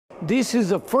This is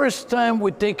the first time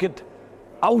we take it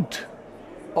out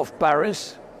of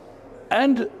Paris,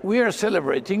 and we are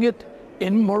celebrating it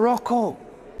in Morocco.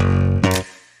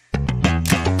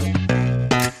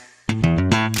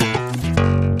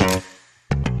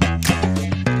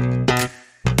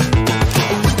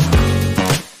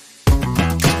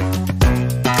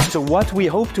 So what we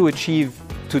hope to achieve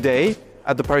today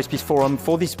at the Paris Peace Forum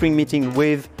for this spring meeting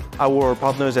with our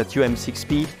partners at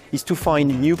UM6P is to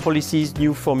find new policies,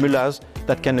 new formulas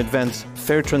that can advance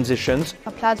fair transitions.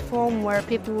 A platform where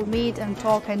people will meet and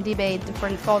talk and debate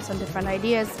different thoughts and different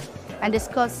ideas and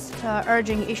discuss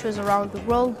urgent issues around the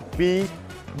world. Be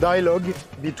dialogue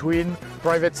between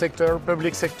private sector,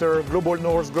 public sector, global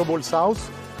north, global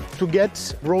south, to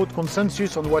get broad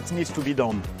consensus on what needs to be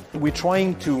done. We're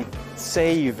trying to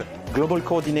save global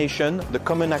coordination, the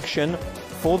common action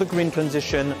for the green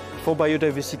transition, for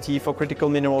biodiversity, for critical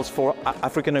minerals, for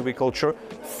African agriculture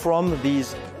from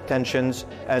these tensions.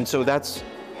 And so that's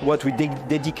what we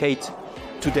dedicate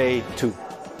today to.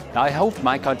 I hope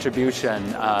my contribution,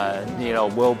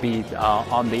 will be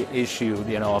on the issue,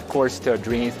 of course, to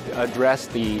address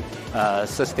the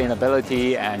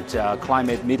sustainability and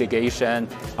climate mitigation,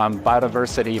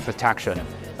 biodiversity protection.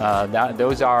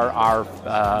 Those are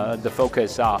the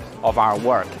focus of our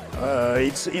work.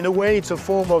 In a way, it's a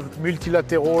form of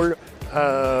multilateral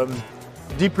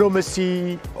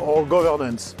diplomacy or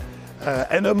governance.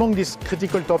 And among these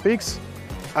critical topics,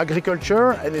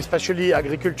 agriculture, and especially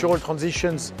agricultural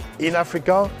transitions in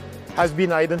Africa, has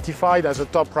been identified as a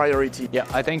top priority. Yeah,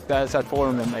 I think that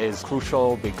forum is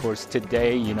crucial because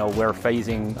today, we're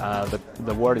facing,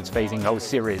 the world is facing a whole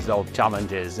series of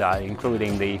challenges,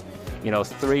 including the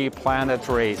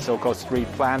so-called three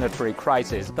planetary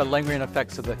crises. The lingering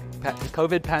effects of the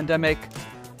COVID pandemic,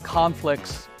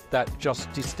 conflicts that just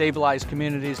destabilize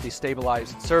communities,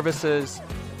 destabilize services,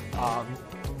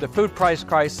 the food price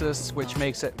crisis, which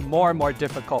makes it more and more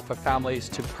difficult for families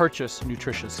to purchase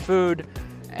nutritious food,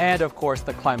 and of course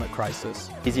the climate crisis.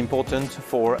 It's important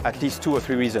for at least 2 or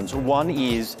 3 reasons. One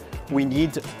is we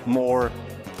need more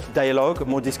dialogue,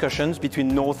 more discussions between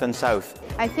North and South.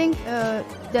 I think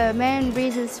the main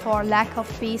reasons for lack of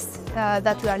peace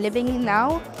that we are living in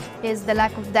now is the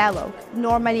lack of dialogue.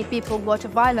 Normally people go to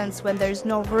violence when there is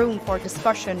no room for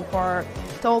discussion, for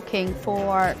talking,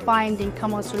 for finding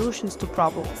common solutions to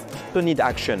problems. We need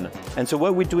action. And so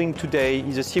what we're doing today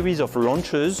is a series of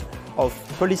launches of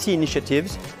policy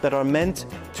initiatives that are meant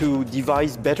to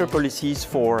devise better policies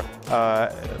for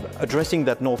addressing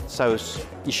that North-South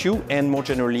issue and more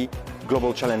generally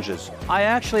global challenges. I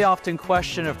actually often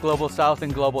question if Global South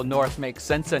and Global North make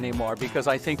sense anymore because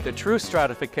I think the true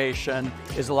stratification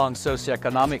is along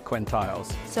socioeconomic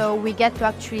quintiles. So we get to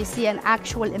actually see an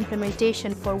actual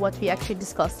implementation for what we actually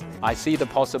discuss. I see the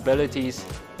possibilities,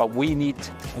 but we need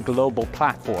a global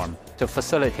platform to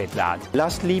facilitate that.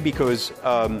 Lastly, because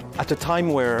at a time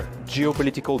where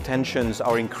geopolitical tensions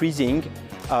are increasing,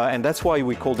 and that's why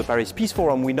we call the Paris Peace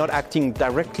Forum, we're not acting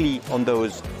directly on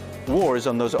those wars,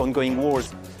 on those ongoing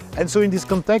wars. And so in this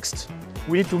context,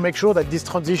 we need to make sure that this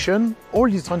transition, all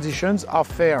these transitions are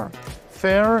fair.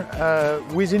 Fair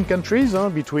within countries,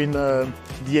 between the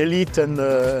elite and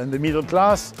the middle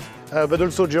class, but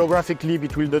also geographically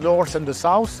between the North and the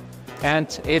South.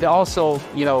 And it also,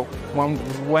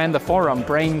 when the forum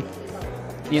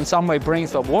in some way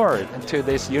brings the word to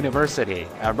this university,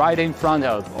 right in front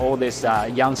of all these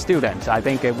young students, I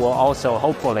think it will also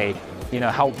hopefully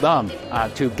help them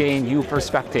to gain new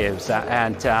perspectives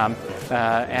and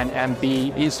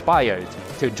be inspired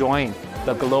to join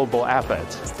the global effort.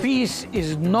 Peace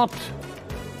is not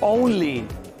only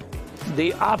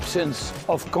the absence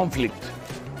of conflict,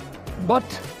 but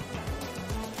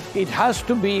it has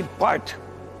to be part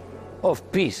of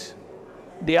peace,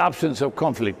 the absence of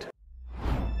conflict.